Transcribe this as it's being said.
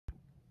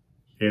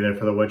Hey there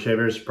fellow wood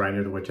shavers, Brian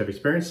here, the Wood Shave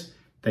Experience.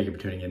 Thank you for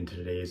tuning in to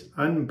today's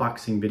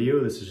unboxing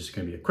video. This is just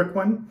going to be a quick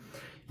one.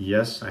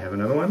 Yes, I have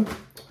another one.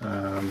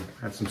 I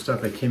have some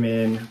stuff that came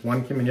in.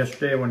 One came in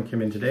yesterday, one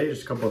came in today,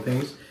 just a couple of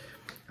things.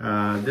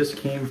 This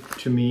came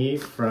to me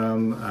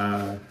from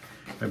my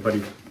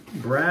buddy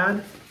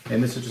Brad,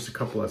 and this is just a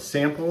couple of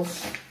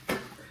samples.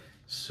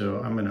 So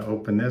I'm going to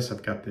open this.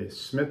 I've got the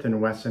Smith &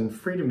 Wesson,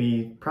 free to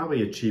me,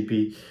 probably a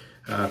cheapie,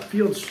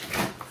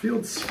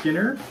 Field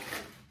Skinner.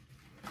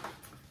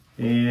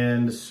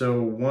 And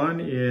so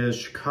one is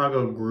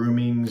Chicago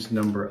Grooming's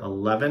number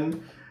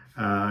 11,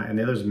 and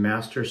the other is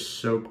Master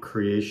Soap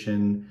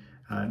Creation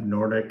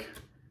Nordic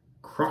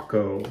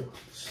Croco.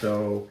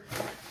 So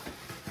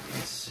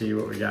let's see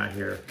what we got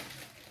here.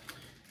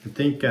 I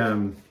think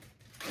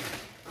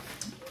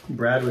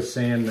Brad was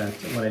saying that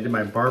when I did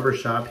my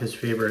barbershop, his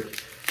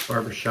favorite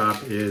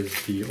barbershop is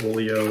the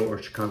Oleo or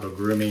Chicago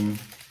Grooming,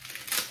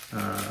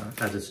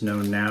 as it's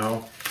known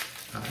now,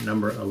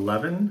 number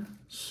 11.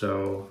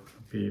 So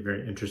be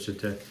very interested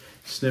to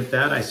sniff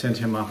that. I sent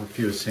him off a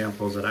few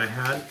samples that I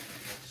had,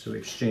 so we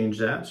exchanged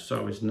that. It's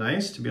always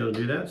nice to be able to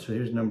do that. So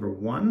here's number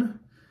 1.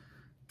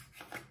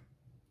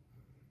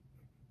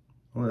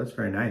 Oh, that's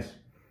very nice.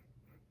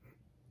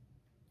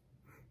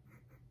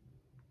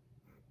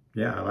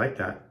 Yeah, I like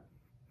that.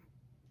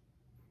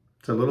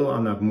 It's a little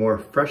on the more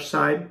fresh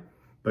side,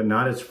 but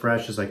not as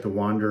fresh as like the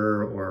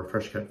Wanderer or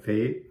Fresh Cut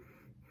Fade.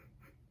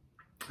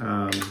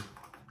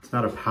 It's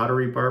not a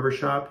powdery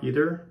barbershop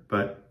either,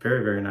 but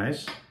very, very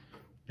nice.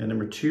 And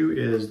number 2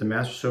 is the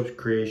Master Soap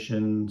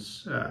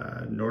Creations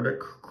Nordic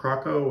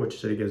Croco,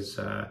 which I think is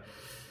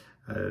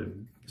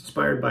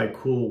inspired by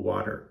cool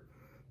water.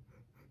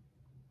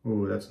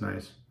 Ooh, that's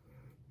nice.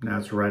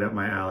 That's right up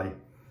my alley.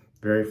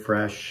 Very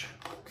fresh.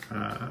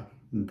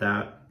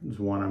 That is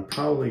one I'm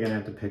probably gonna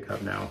have to pick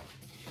up now.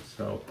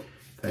 So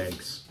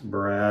thanks,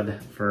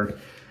 Brad, for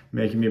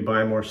making me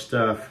buy more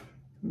stuff.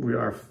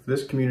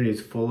 This community is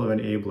full of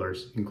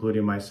enablers,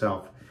 including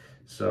myself.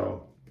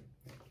 So,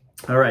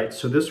 all right,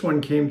 so this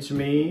one came to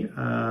me,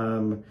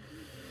 and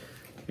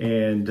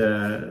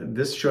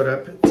this showed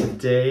up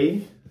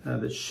today.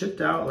 That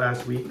shipped out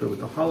last week, but with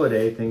the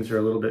holiday, things are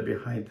a little bit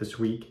behind this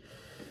week.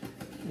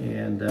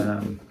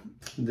 And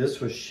this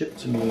was shipped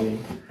to me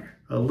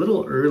a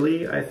little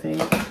early, I think.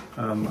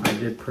 I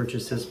did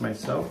purchase this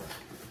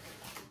myself.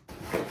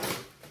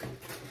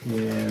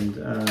 And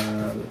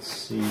let's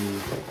see.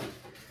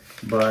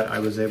 But I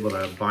was able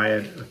to buy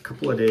it a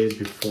couple of days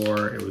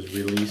before it was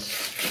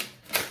released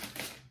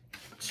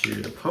to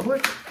the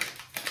public.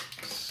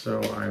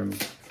 So I'm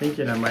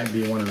thinking I might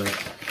be one of the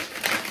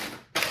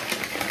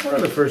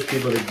first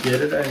people to get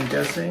it, I'm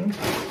guessing.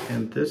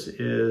 And this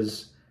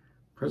is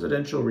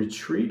Presidential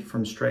Retreat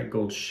from Strike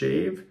Gold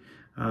Shave.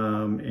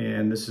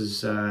 And this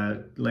is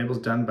labels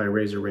done by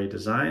Razor Ray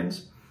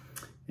Designs.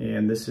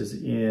 And this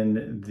is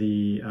in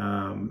the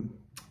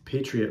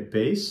Patriot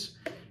base.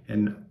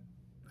 And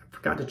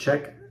got to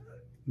check,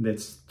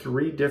 that's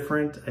 3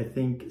 different, I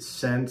think,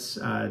 scents,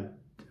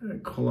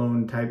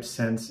 cologne type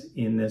scents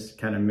in this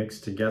kind of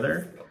mixed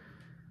together.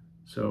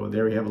 So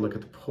there we have a look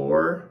at the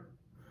pour.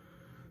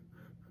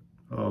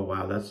 Oh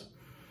wow,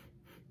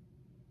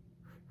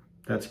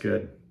 that's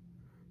good.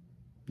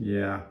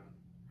 Yeah.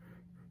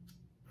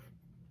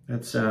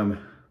 That's, I mean,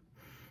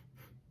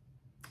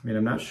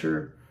 I'm not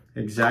sure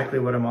exactly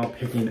what I'm all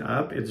picking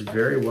up. It's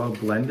very well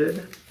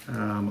blended.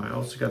 I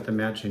also got the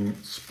matching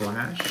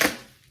splash.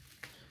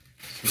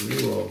 So we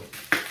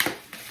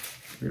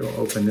will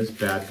open this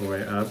bad boy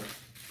up.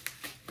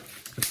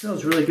 It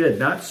smells really good.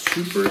 Not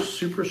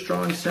super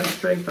strong scent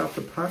strength off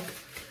the puck.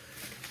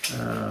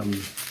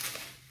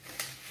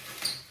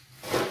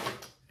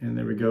 And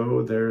there we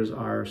go. There's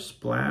our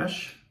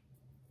splash.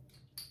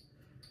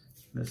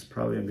 This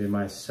probably will be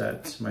my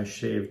set, my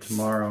shave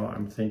tomorrow,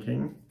 I'm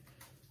thinking.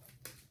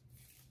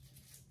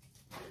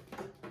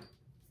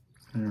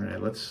 All right,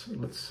 let's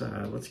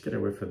get a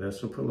whiff of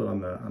this. We'll put a little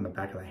on the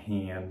back of the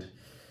hand.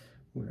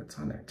 Ooh, that's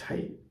on there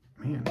tight.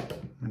 Man, I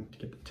have to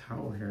get the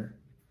towel here.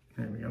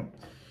 There we go.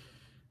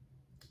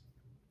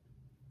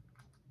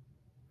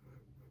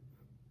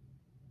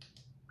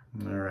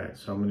 All right,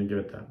 so I'm gonna give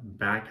it the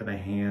back of the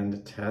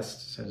hand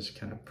test. So I just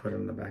kind of put it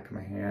in the back of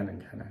my hand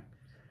and kind of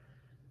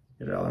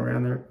get it all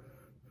around there.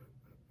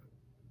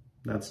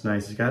 That's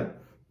nice. I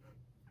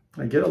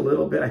get a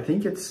little bit, I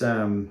think it's,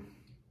 I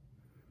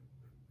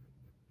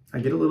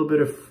get a little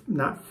bit of,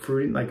 not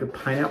fruity, like a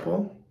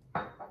pineapple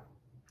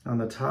on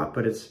the top,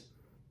 but it's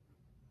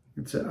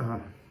wow,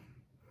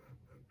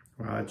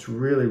 it's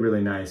really,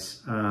 really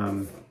nice.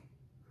 I'll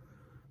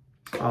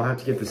have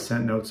to get the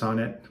scent notes on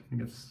it. I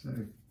think it's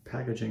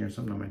packaging or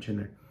something on my chin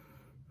there.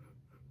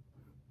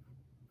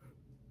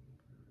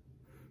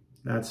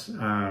 That's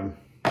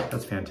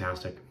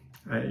fantastic.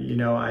 You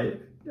know, I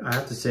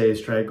have to say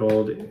Strike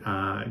Gold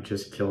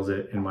just kills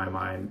it in my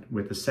mind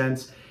with the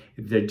scents.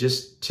 They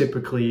just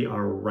typically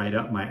are right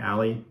up my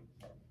alley.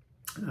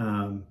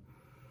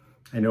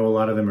 I know a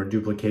lot of them are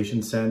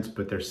duplication scents,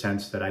 but they're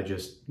scents that I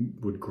just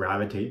would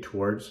gravitate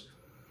towards.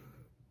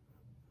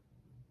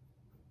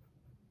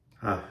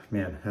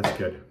 Man, that's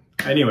good.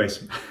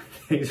 Anyways,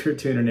 thanks for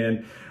tuning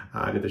in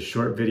to the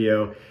short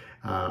video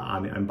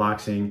on the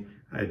unboxing.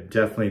 I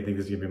definitely think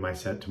this is gonna be my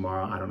set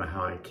tomorrow. I don't know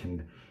how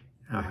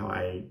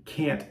I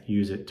can't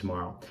use it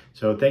tomorrow.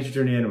 So thanks for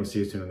tuning in, and we'll see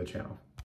you soon on the channel.